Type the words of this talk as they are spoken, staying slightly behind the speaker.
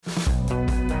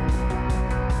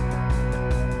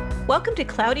Welcome to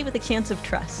Cloudy with a Chance of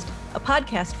Trust, a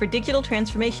podcast for digital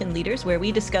transformation leaders where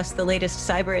we discuss the latest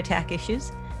cyber attack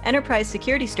issues, enterprise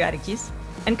security strategies,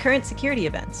 and current security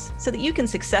events so that you can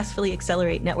successfully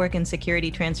accelerate network and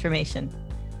security transformation.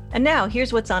 And now,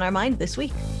 here's what's on our mind this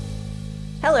week.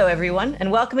 Hello, everyone, and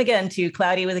welcome again to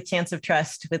Cloudy with a Chance of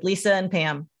Trust with Lisa and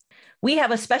Pam. We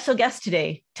have a special guest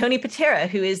today, Tony Patera,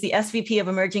 who is the SVP of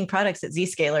Emerging Products at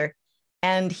Zscaler.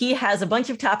 And he has a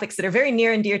bunch of topics that are very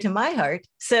near and dear to my heart.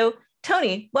 So,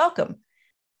 Tony, welcome.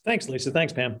 Thanks, Lisa.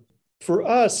 Thanks, Pam. For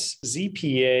us,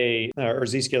 ZPA or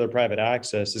Zscaler Private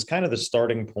Access is kind of the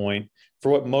starting point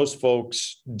for what most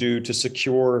folks do to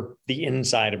secure the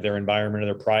inside of their environment or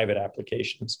their private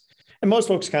applications. And most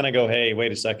folks kind of go, hey,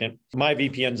 wait a second, my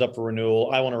VPN's up for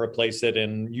renewal. I want to replace it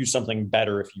and use something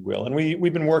better, if you will. And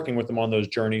we've been working with them on those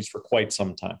journeys for quite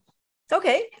some time.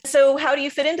 Okay, so how do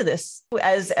you fit into this?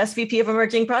 As SVP of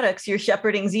Emerging Products, you're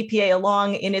shepherding ZPA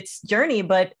along in its journey,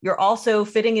 but you're also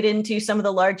fitting it into some of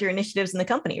the larger initiatives in the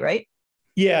company, right?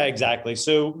 Yeah, exactly.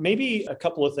 So maybe a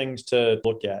couple of things to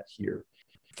look at here.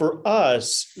 For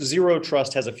us, Zero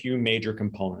Trust has a few major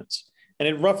components, and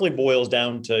it roughly boils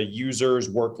down to users,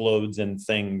 workloads, and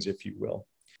things, if you will.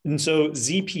 And so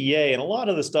ZPA and a lot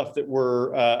of the stuff that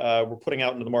we're putting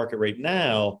out into the market right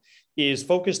now is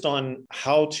focused on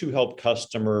how to help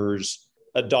customers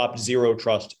adopt Zero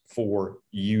Trust for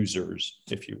users,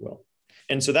 if you will.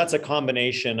 And so that's a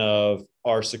combination of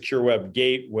our secure web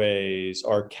gateways,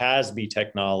 our CASB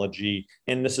technology,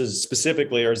 and this is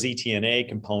specifically our ZTNA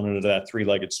component of that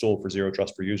three-legged stool for Zero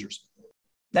Trust for users.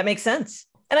 That makes sense.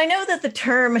 And I know that the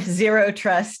term Zero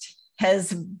Trust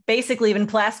has basically been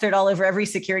plastered all over every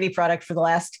security product for the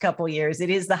last couple of years. It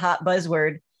is the hot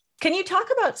buzzword. Can you talk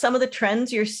about some of the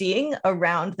trends you're seeing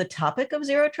around the topic of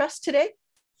Zero Trust today?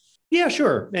 Yeah,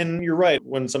 sure. And you're right.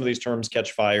 When some of these terms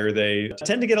catch fire, they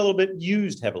tend to get a little bit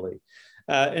used heavily.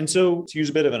 And so to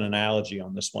use a bit of an analogy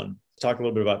on this one, talk a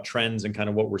little bit about trends and kind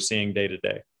of what we're seeing day to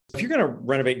day. If you're going to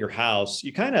renovate your house,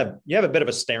 you have a bit of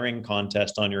a staring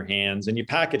contest on your hands and you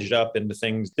package it up into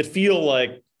things that feel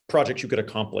like projects you could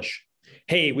accomplish.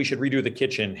 Hey, we should redo the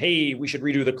kitchen. Hey, we should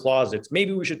redo the closets.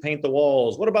 Maybe we should paint the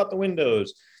walls. What about the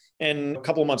windows? And a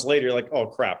couple of months later, you're like, oh,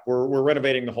 crap, we're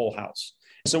renovating the whole house.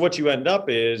 So what you end up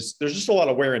is there's just a lot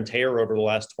of wear and tear over the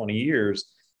last 20 years.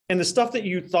 And the stuff that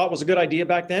you thought was a good idea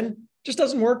back then just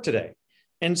doesn't work today.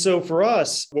 And so for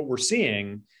us, what we're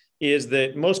seeing is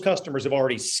that most customers have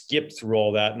already skipped through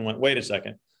all that and went, wait a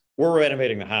second, we're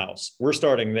renovating the house. We're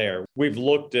starting there. We've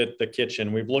looked at the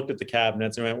kitchen. We've looked at the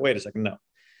cabinets and went, wait a second, no.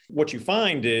 What you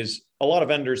find is a lot of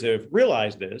vendors have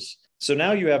realized this. So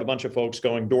now you have a bunch of folks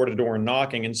going door to door and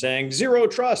knocking and saying, Zero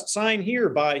Trust, sign here,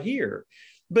 buy here.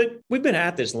 But we've been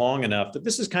at this long enough that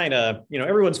this is kind of,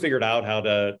 everyone's figured out how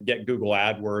to get Google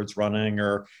AdWords running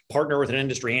or partner with an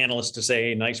industry analyst to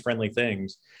say nice, friendly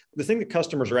things. The thing that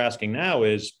customers are asking now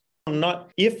is not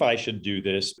if I should do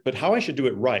this, but how I should do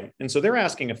it right. And so they're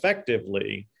asking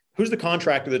effectively, who's the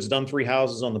contractor that's done 3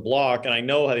 houses on the block and I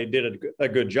know how they did a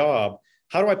good job?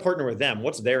 How do I partner with them?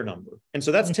 What's their number? And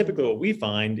so that's typically what we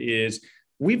find is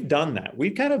we've done that.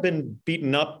 We've kind of been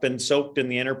beaten up and soaked in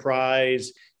the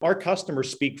enterprise. Our customers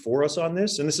speak for us on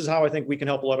this. And this is how I think we can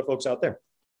help a lot of folks out there.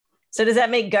 So does that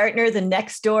make Gartner the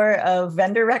next door of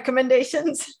vendor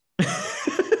recommendations?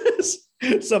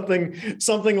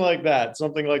 Something like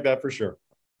that for sure.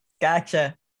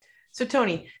 Gotcha. So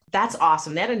Tony, that's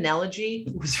awesome. That analogy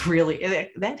was really,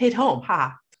 that hit home.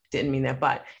 Didn't mean that,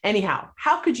 but anyhow,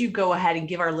 how could you go ahead and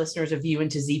give our listeners a view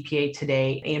into ZPA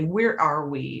today and where are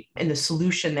we in the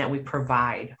solution that we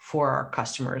provide for our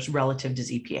customers relative to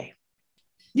ZPA?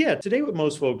 Yeah, today what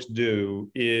most folks do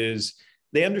is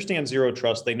they understand Zero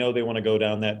Trust. They know they want to go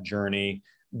down that journey.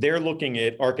 They're looking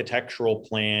at architectural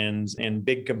plans and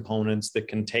big components that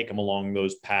can take them along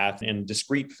those paths in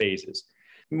discrete phases.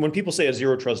 When people say a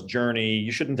Zero Trust journey, you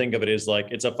shouldn't think of it as like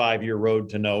it's a 5-year road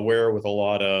to nowhere with a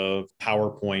lot of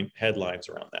PowerPoint headlines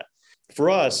around that. For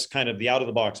us, kind of the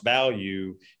out-of-the-box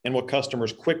value and what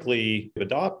customers quickly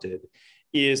adopted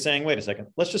is saying, wait a second,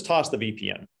 let's just toss the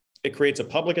VPN. It creates a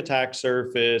public attack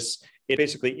surface. It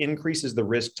basically increases the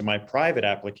risk to my private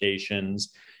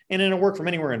applications. And in a work from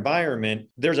anywhere environment,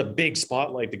 there's a big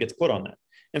spotlight that gets put on that.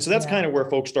 And so that's kind of where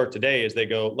folks start today is they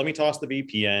go, let me toss the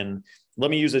VPN. Let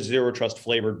me use a Zero Trust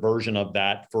flavored version of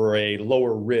that for a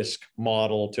lower risk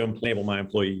model to enable my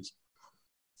employees.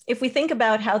 If we think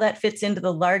about how that fits into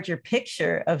the larger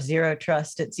picture of Zero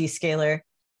Trust at Zscaler,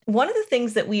 one of the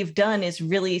things that we've done is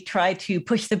really try to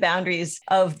push the boundaries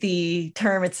of the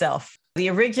term itself. The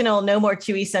original No More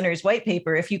Chewy Centers white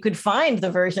paper, if you could find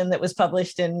the version that was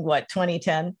published in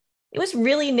 2010, it was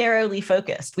really narrowly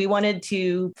focused. We wanted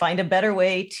to find a better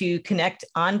way to connect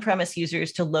on-premise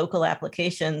users to local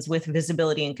applications with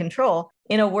visibility and control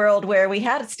in a world where we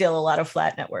had still a lot of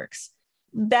flat networks.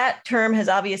 That term has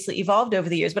obviously evolved over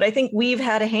the years, but I think we've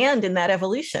had a hand in that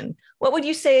evolution. What would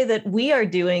you say that we are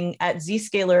doing at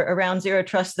Zscaler around Zero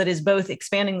Trust that is both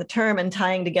expanding the term and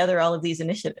tying together all of these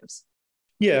initiatives?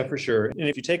 Yeah, for sure. And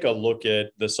if you take a look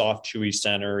at the soft chewy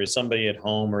center, is somebody at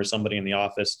home or somebody in the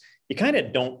office, you kind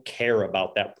of don't care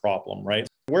about that problem, right?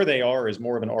 Where they are is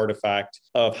more of an artifact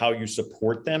of how you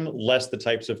support them, less the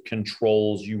types of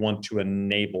controls you want to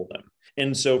enable them.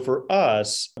 And so for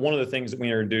us, one of the things that we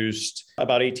introduced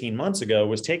about 18 months ago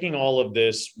was taking all of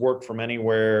this work from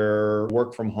anywhere,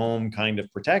 work from home kind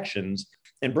of protections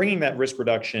and bringing that risk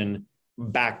reduction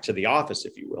back to the office,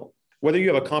 if you will. Whether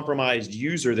you have a compromised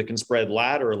user that can spread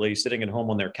laterally sitting at home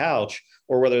on their couch,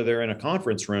 or whether they're in a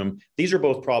conference room, these are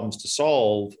both problems to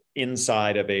solve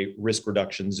inside of a risk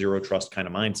reduction, zero trust kind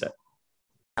of mindset.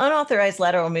 Unauthorized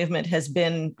lateral movement has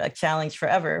been a challenge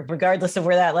forever, regardless of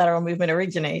where that lateral movement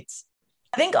originates.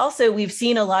 I think also we've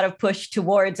seen a lot of push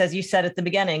towards, as you said at the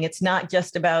beginning, it's not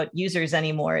just about users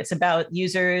anymore. It's about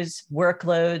users,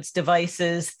 workloads,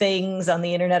 devices, things on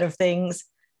the Internet of Things.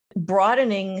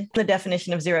 Broadening the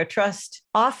definition of zero trust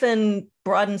often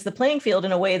broadens the playing field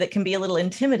in a way that can be a little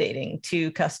intimidating to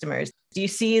customers. Do you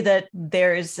see that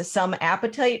there's some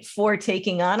appetite for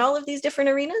taking on all of these different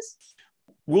arenas?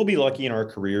 We'll be lucky in our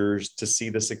careers to see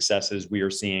the successes we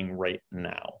are seeing right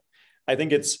now. I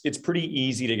think it's pretty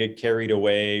easy to get carried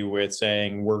away with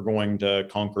saying we're going to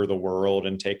conquer the world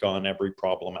and take on every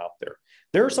problem out there.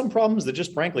 There are some problems that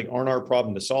just frankly aren't our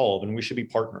problem to solve, and we should be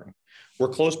partnering. We're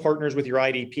close partners with your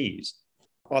IDPs.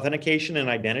 Authentication and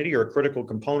identity are a critical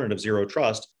component of zero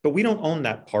trust, but we don't own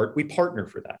that part. We partner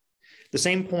for that. The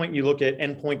same point you look at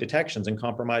endpoint detections and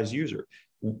compromised user.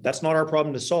 That's not our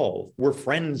problem to solve. We're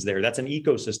friends there. That's an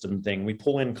ecosystem thing. We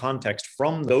pull in context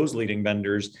from those leading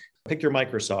vendors. Pick your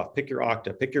Microsoft, pick your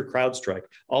Okta, pick your CrowdStrike.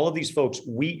 All of these folks,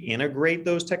 we integrate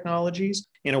those technologies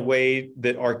in a way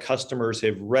that our customers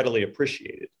have readily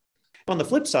appreciated. On the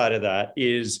flip side of that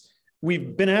is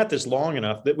we've been at this long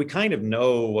enough that we kind of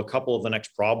know a couple of the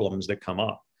next problems that come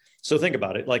up. So think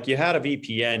about it. Like you had a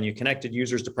VPN, you connected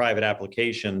users to private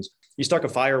applications, you stuck a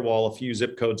firewall a few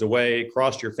zip codes away,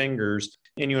 crossed your fingers,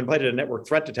 and you invited a network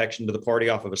threat detection to the party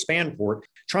off of a span port,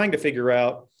 trying to figure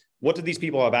out what do these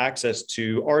people have access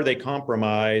to? Are they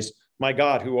compromised? My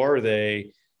God, who are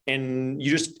they? And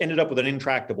you just ended up with an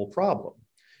intractable problem.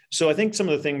 So I think some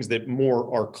of the things that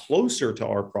more are closer to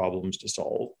our problems to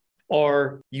solve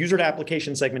are user to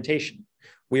application segmentation.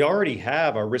 We already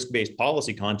have a risk-based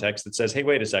policy context that says, hey,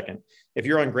 wait a second. If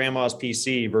you're on grandma's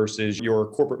PC versus your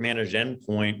corporate managed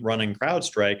endpoint running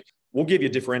CrowdStrike, we'll give you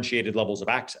differentiated levels of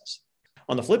access.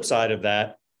 On the flip side of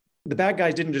that, the bad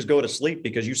guys didn't just go to sleep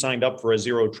because you signed up for a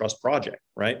zero trust project,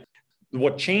 right?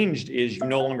 What changed is you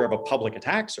no longer have a public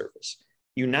attack surface.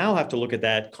 You now have to look at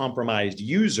that compromised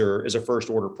user as a first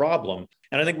order problem.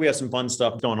 And I think we have some fun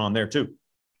stuff going on there too.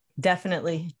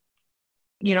 Definitely.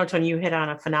 You know, Tony, you hit on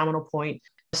a phenomenal point.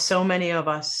 So many of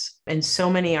us and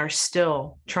so many are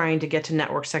still trying to get to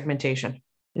network segmentation.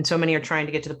 And so many are trying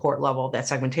to get to the port level of that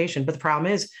segmentation. But the problem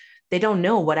is they don't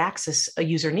know what access a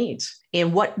user needs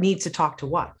and what needs to talk to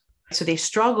what. So they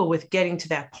struggle with getting to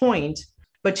that point.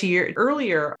 But to your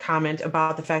earlier comment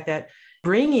about the fact that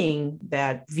bringing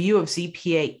that view of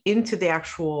ZPA into the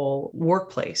actual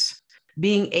workplace,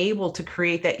 being able to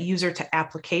create that user to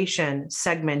application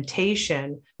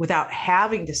segmentation without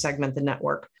having to segment the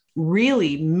network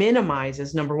really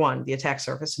minimizes, number one, the attack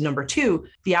surface, number two,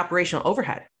 the operational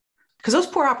overhead. Because those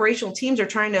poor operational teams are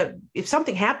trying to, if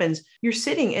something happens, you're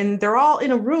sitting and they're all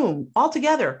in a room all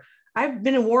together. I've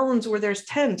been in war rooms where there's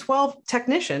 10, 12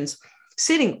 technicians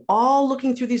sitting, all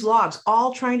looking through these logs,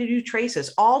 all trying to do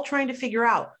traces, all trying to figure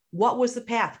out what was the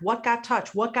path, what got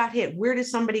touched, what got hit, where did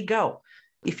somebody go?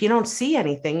 If you don't see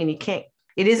anything and you can't,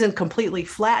 it isn't completely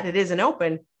flat, it isn't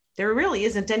open, there really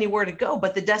isn't anywhere to go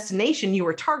but the destination you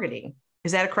were targeting.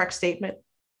 Is that a correct statement?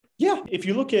 Yeah. If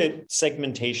you look at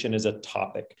segmentation as a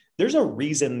topic, there's a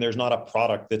reason there's not a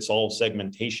product that solves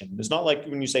segmentation. It's not like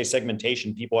when you say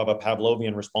segmentation, people have a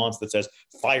Pavlovian response that says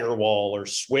firewall or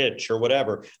switch or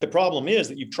whatever. The problem is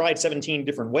that you've tried 17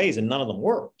 different ways and none of them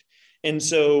worked. And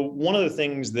so one of the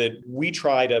things that we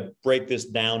try to break this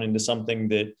down into something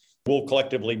that we'll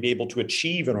collectively be able to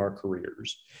achieve in our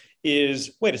careers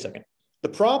is, wait a second. The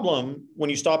problem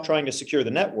when you stop trying to secure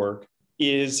the network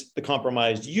is the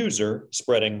compromised user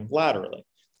spreading laterally.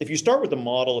 If you start with the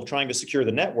model of trying to secure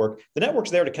the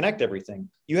network's there to connect everything.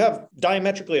 You have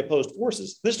diametrically opposed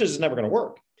forces. This is never going to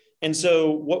work. And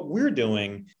so what we're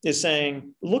doing is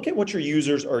saying, look at what your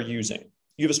users are using.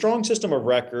 You have a strong system of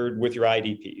record with your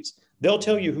IDPs. They'll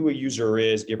tell you who a user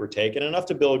is, give or take, and enough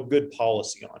to build good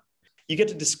policy on. You get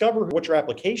to discover what your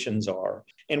applications are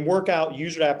and work out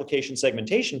user application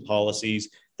segmentation policies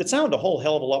that sound a whole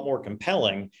hell of a lot more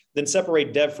compelling than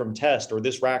separate dev from test or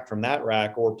this rack from that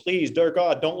rack, or please, dear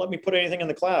God, don't let me put anything in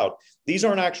the cloud. These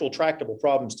aren't actual tractable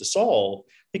problems to solve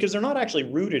because they're not actually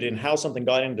rooted in how something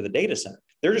got into the data center.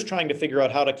 They're just trying to figure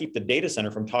out how to keep the data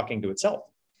center from talking to itself.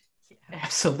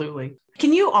 Absolutely.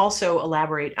 Can you also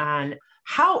elaborate on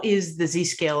how is the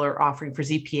Zscaler offering for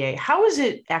ZPA? How is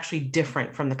it actually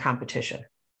different from the competition?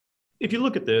 If you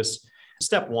look at this,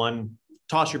 step one,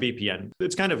 toss your VPN.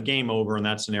 It's kind of game over in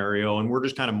that scenario, and we're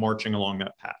just kind of marching along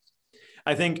that path.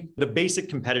 I think the basic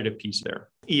competitive piece there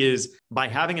is by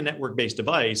having a network-based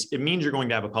device, it means you're going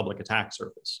to have a public attack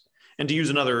surface. And to use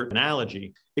another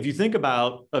analogy, if you think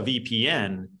about a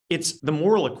VPN, it's the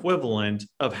moral equivalent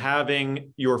of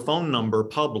having your phone number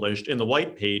published in the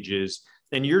white pages,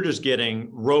 and you're just getting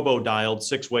robo-dialed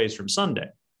 6 ways from Sunday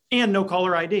and no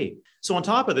caller ID. So on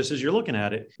top of this, as you're looking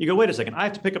at it, you go, wait a second, I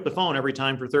have to pick up the phone every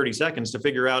time for 30 seconds to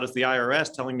figure out if the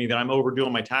IRS telling me that I'm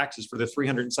overdoing my taxes for the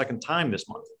 302nd time this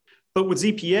month. But with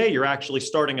ZPA, you're actually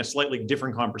starting a slightly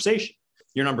different conversation.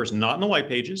 Your number's not in the white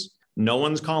pages. No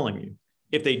one's calling you.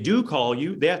 If they do call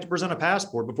you, they have to present a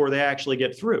passport before they actually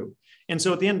get through. And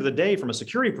so at the end of the day, from a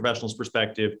security professional's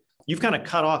perspective, you've kind of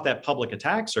cut off that public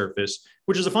attack surface,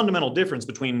 which is a fundamental difference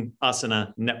between us and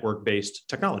a network-based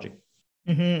technology.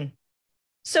 Mm-hmm.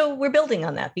 So we're building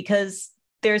on that because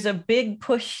there's a big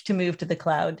push to move to the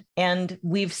cloud, and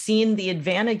we've seen the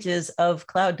advantages of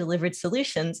cloud-delivered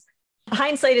solutions.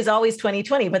 Hindsight is always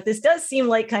 20/20, but this does seem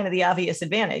like kind of the obvious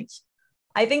advantage.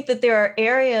 I think that there are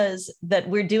areas that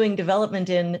we're doing development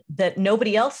in that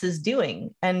nobody else is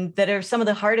doing, and that are some of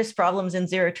the hardest problems in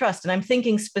Zero Trust. And I'm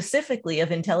thinking specifically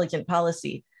of intelligent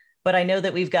policy, but I know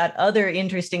that we've got other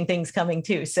interesting things coming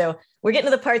too. So we're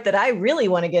getting to the part that I really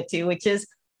want to get to, which is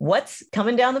what's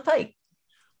coming down the pike.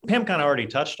 Pam kind of already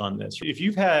touched on this. If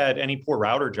you've had any poor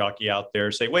router jockey out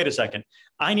there say, wait a second,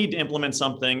 I need to implement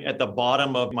something at the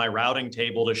bottom of my routing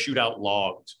table to shoot out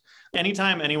logs.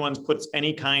 Anytime anyone puts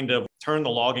any kind of turn the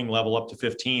logging level up to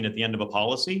 15 at the end of a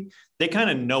policy, they kind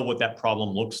of know what that problem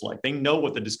looks like. They know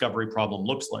what the discovery problem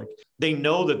looks like. They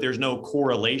know that there's no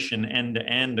correlation end to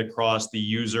end across the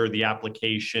user, the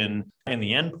application, and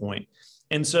the endpoint.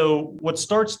 And so what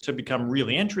starts to become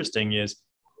really interesting is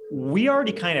we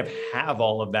already kind of have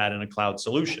all of that in a cloud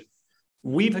solution.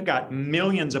 We've got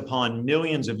millions upon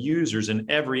millions of users in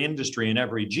every industry and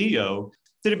every geo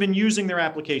that have been using their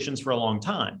applications for a long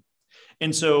time.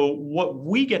 And so what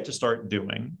we get to start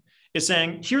doing is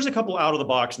saying, here's a couple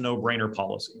out-of-the-box no-brainer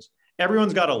policies.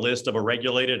 Everyone's got a list of a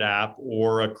regulated app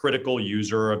or a critical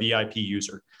user or a VIP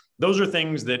user. Those are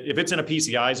things that if it's in a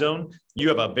PCI zone, you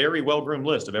have a very well-groomed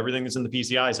list of everything that's in the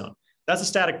PCI zone. That's a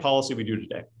static policy we do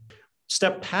today.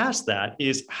 Step past that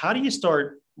is how do you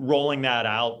start rolling that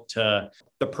out to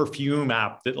the perfume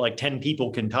app that like 10 people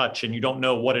can touch and you don't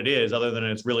know what it is other than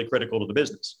it's really critical to the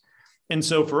business. And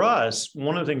so for us,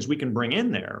 one of the things we can bring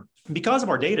in there, because of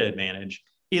our data advantage,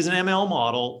 is an ML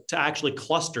model to actually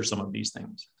cluster some of these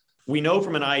things. We know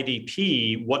from an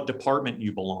IDP what department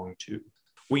you belong to.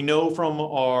 We know from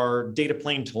our data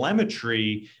plane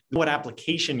telemetry what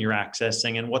application you're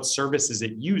accessing and what services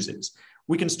it uses.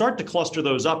 We can start to cluster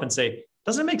those up and say,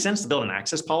 doesn't it make sense to build an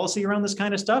access policy around this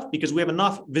kind of stuff? Because we have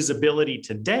enough visibility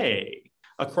today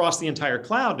across the entire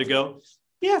cloud to go,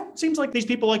 yeah, it seems like these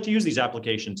people like to use these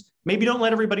applications. Maybe don't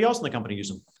let everybody else in the company use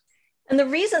them. And the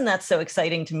reason that's so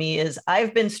exciting to me is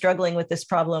I've been struggling with this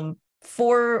problem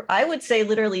for, I would say,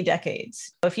 literally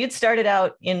decades. If you'd started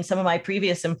out in some of my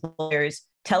previous employers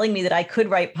telling me that I could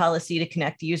write policy to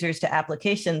connect users to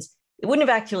applications, it wouldn't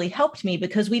have actually helped me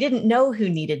because we didn't know who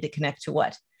needed to connect to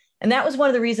what. And that was one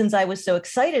of the reasons I was so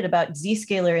excited about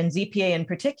Zscaler and ZPA in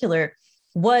particular,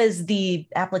 was the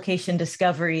application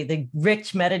discovery, the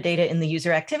rich metadata in the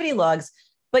user activity logs.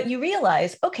 But you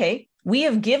realize, okay, we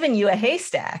have given you a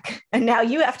haystack and now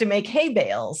you have to make hay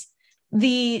bales.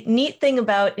 The neat thing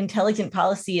about intelligent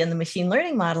policy and the machine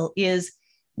learning model is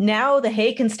now the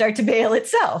hay can start to bale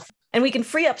itself. And we can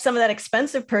free up some of that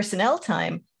expensive personnel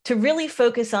time to really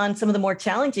focus on some of the more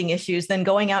challenging issues than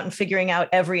going out and figuring out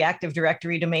every Active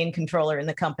Directory domain controller in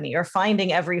the company or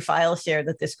finding every file share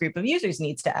that this group of users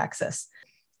needs to access.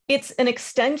 It's an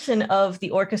extension of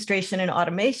the orchestration and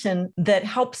automation that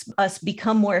helps us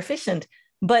become more efficient.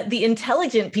 But the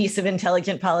intelligent piece of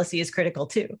intelligent policy is critical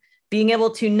too. Being able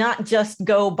to not just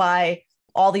go by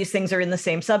all these things are in the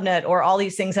same subnet or all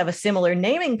these things have a similar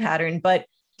naming pattern, but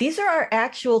these are our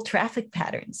actual traffic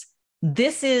patterns.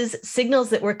 this is signals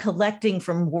that we're collecting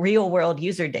from real world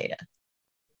user data.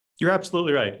 You're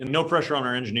absolutely right. And no pressure on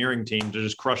our engineering team to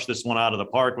just crush this one out of the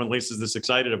park when Lisa's this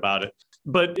excited about it.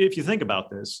 But if you think about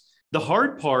this, the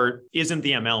hard part isn't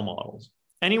the ML models.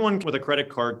 Anyone with a credit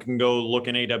card can go look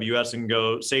in AWS and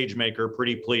go, SageMaker,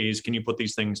 pretty please, can you put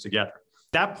these things together?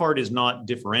 That part is not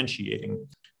differentiating.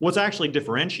 What's actually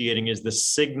differentiating is the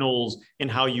signals and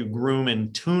how you groom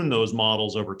and tune those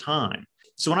models over time.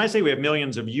 So when I say we have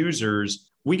millions of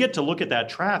users, we get to look at that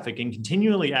traffic and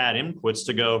continually add inputs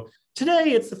to go,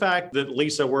 today it's the fact that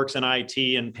Lisa works in IT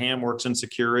and Pam works in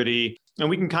security, and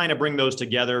we can kind of bring those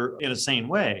together in a sane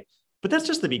way. But that's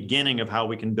just the beginning of how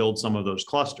we can build some of those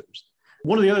clusters.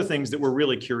 One of the other things that we're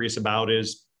really curious about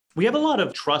is we have a lot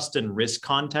of trust and risk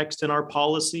context in our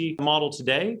policy model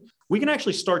today. We can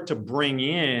actually start to bring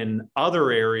in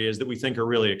other areas that we think are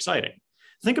really exciting.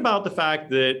 Think about the fact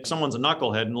that someone's a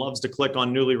knucklehead and loves to click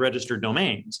on newly registered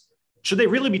domains. Should they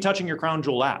really be touching your crown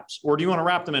jewel apps? Or do you want to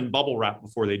wrap them in bubble wrap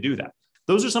before they do that?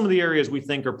 Those are some of the areas we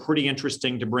think are pretty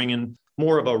interesting to bring in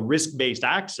more of a risk-based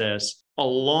access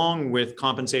along with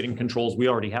compensating controls we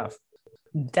already have.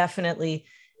 Definitely.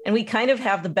 And we kind of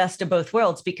have the best of both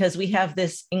worlds because we have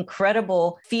this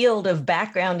incredible field of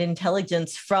background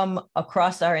intelligence from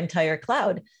across our entire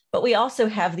cloud, but we also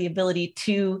have the ability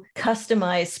to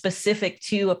customize specific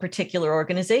to a particular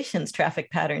organization's traffic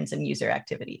patterns and user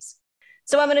activities.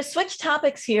 So I'm going to switch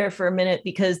topics here for a minute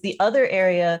because the other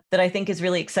area that I think is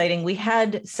really exciting, we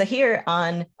had Sahir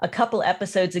on a couple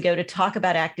episodes ago to talk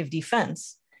about active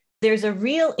defense. There's a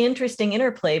real interesting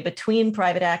interplay between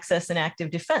private access and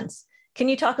active defense. Can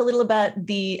you talk a little about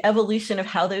the evolution of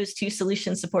how those two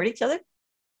solutions support each other?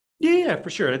 Yeah, for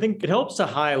sure. I think it helps to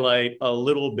highlight a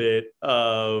little bit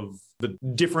of the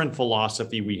different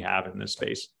philosophy we have in this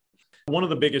space. One of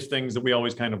the biggest things that we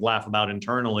always kind of laugh about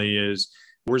internally is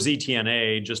we're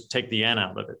ZTNA, just take the N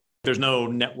out of it. There's no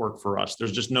network for us.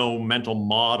 There's just no mental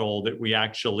model that we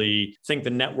actually think the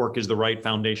network is the right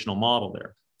foundational model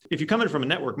there. If you come in from a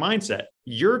network mindset,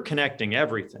 you're connecting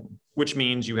everything, which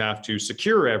means you have to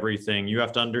secure everything. You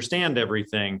have to understand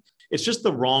everything. It's just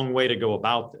the wrong way to go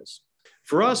about this.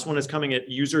 For us, when it's coming at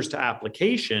users to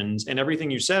applications and everything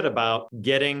you said about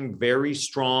getting very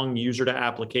strong user to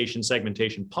application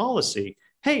segmentation policy,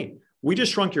 hey, we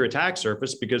just shrunk your attack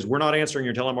surface because we're not answering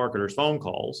your telemarketer's phone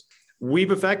calls.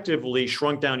 We've effectively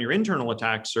shrunk down your internal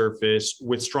attack surface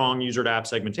with strong user to app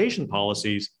segmentation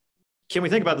policies. Can we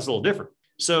think about this a little different?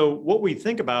 So what we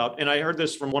think about, and I heard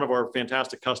this from one of our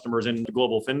fantastic customers in the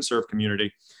global FinServ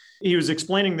community, he was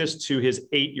explaining this to his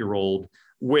 8-year-old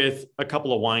with a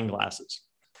couple of wine glasses.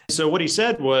 So what he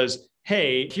said was,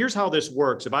 hey, here's how this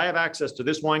works. If I have access to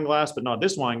this wine glass, but not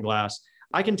this wine glass,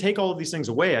 I can take all of these things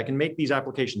away. I can make these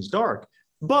applications dark.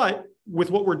 But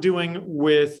with what we're doing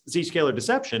with Zscaler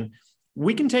Deception,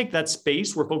 we can take that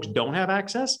space where folks don't have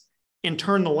access and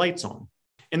turn the lights on.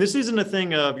 And this isn't a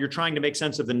thing of you're trying to make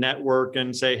sense of the network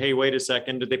and say, hey, wait a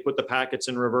second, did they put the packets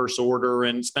in reverse order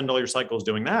and spend all your cycles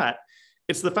doing that?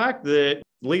 It's the fact that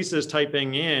Lisa's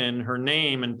typing in her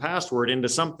name and password into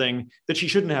something that she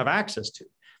shouldn't have access to.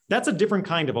 That's a different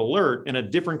kind of alert and a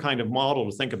different kind of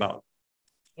model to think about.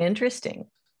 Interesting.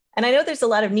 And I know there's a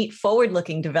lot of neat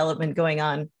forward-looking development going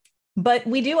on, but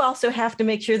we do also have to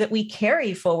make sure that we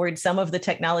carry forward some of the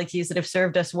technologies that have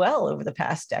served us well over the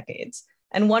past decades.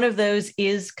 And one of those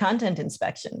is content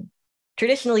inspection.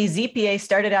 Traditionally, ZPA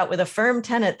started out with a firm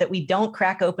tenet that we don't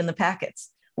crack open the packets.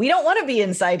 We don't want to be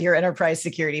inside your enterprise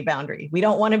security boundary. We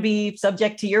don't want to be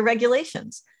subject to your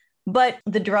regulations. But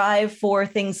the drive for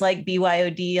things like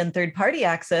BYOD and third-party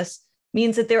access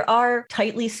means that there are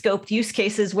tightly scoped use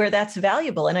cases where that's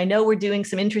valuable. And I know we're doing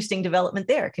some interesting development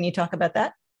there. Can you talk about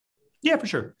that? Yeah, for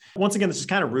sure. Once again, this is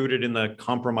kind of rooted in the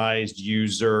compromised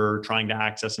user trying to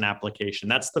access an application.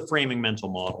 That's the framing mental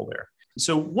model there.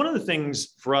 So one of the things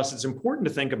for us, it's important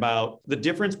to think about the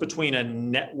difference between a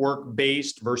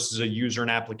network-based versus a user and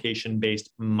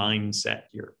application-based mindset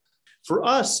here. For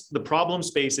us, the problem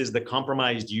space is the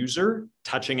compromised user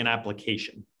touching an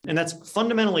application. And that's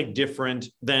fundamentally different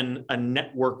than a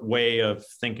network way of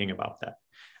thinking about that.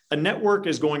 A network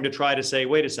is going to try to say,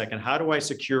 wait a second, how do I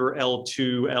secure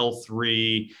L2,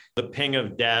 L3, the ping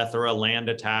of death or a land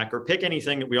attack, or pick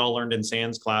anything that we all learned in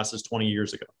SANS classes 20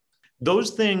 years ago.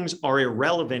 Those things are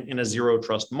irrelevant in a zero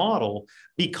trust model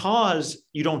because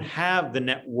you don't have the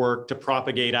network to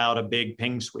propagate out a big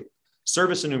ping sweep.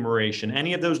 Service enumeration,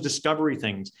 any of those discovery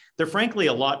things, they're frankly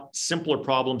a lot simpler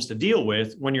problems to deal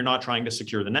with when you're not trying to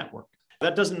secure the network.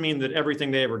 That doesn't mean that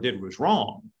everything they ever did was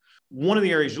wrong. One of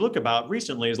the areas you look about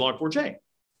recently is Log4j.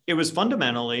 It was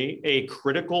fundamentally a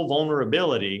critical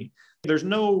vulnerability There's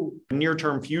no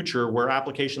near-term future where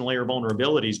application layer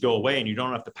vulnerabilities go away and you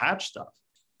don't have to patch stuff.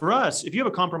 For us, if you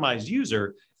have a compromised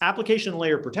user, application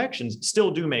layer protections still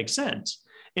do make sense.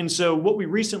 And so what we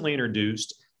recently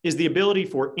introduced is the ability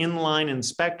for inline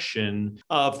inspection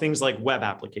of things like web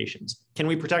applications. Can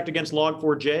we protect against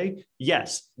Log4j?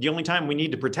 Yes. The only time we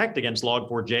need to protect against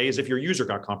Log4j is if your user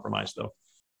got compromised, though.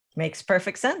 Makes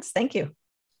perfect sense. Thank you.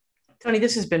 Tony,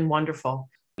 this has been wonderful.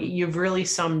 You've really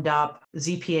summed up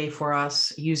ZPA for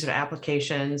us, user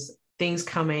applications, things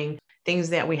coming, things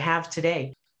that we have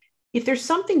today. If there's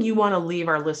something you want to leave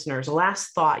our listeners, a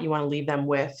last thought you want to leave them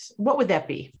with, what would that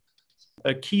be?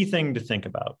 A key thing to think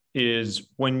about is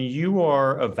when you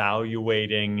are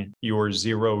evaluating your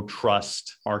zero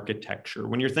trust architecture,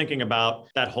 when you're thinking about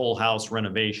that whole house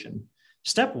renovation,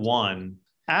 step one,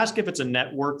 ask if it's a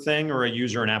network thing or a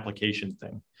user and application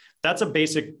thing. That's a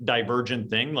basic divergent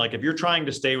thing. Like if you're trying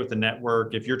to stay with the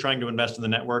network, if you're trying to invest in the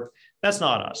network, that's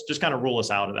not us. Just kind of rule us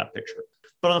out of that picture.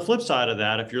 But on the flip side of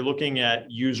that, if you're looking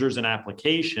at users and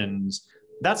applications,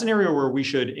 that's an area where we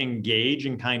should engage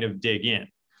and kind of dig in,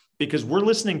 because we're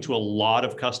listening to a lot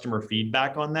of customer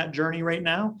feedback on that journey right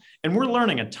now, and we're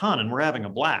learning a ton and we're having a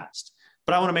blast.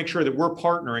 But I want to make sure that we're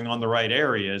partnering on the right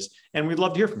areas, and we'd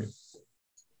love to hear from you.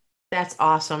 That's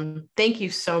awesome. Thank you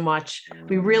so much.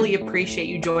 We really appreciate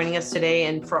you joining us today.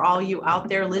 And for all you out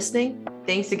there listening,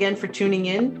 thanks again for tuning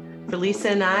in. For Lisa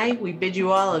and I, we bid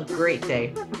you all a great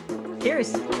day.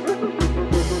 Cheers.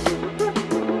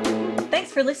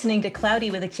 Thanks for listening to Cloudy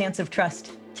with a Chance of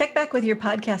Trust. Check back with your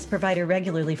podcast provider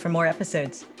regularly for more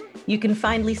episodes. You can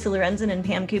find Lisa Lorenzen and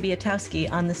Pam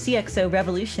Kubiatowski on the CXO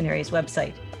Revolutionaries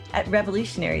website at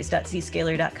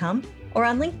revolutionaries.zscaler.com or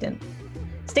on LinkedIn.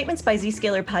 Statements by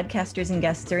Zscaler podcasters and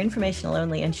guests are informational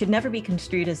only and should never be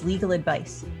construed as legal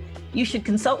advice. You should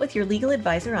consult with your legal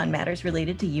advisor on matters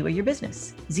related to you or your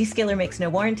business. Zscaler makes no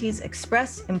warranties,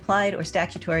 express, implied, or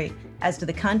statutory as to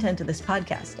the content of this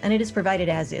podcast, and it is provided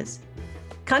as is.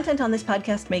 Content on this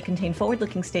podcast may contain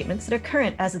forward-looking statements that are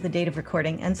current as of the date of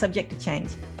recording and subject to change.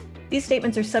 These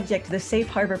statements are subject to the safe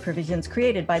harbor provisions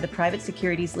created by the Private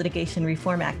Securities Litigation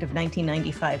Reform Act of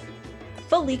 1995.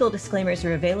 Full legal disclaimers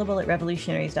are available at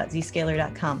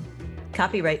revolutionaries.zscaler.com.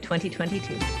 Copyright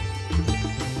 2022.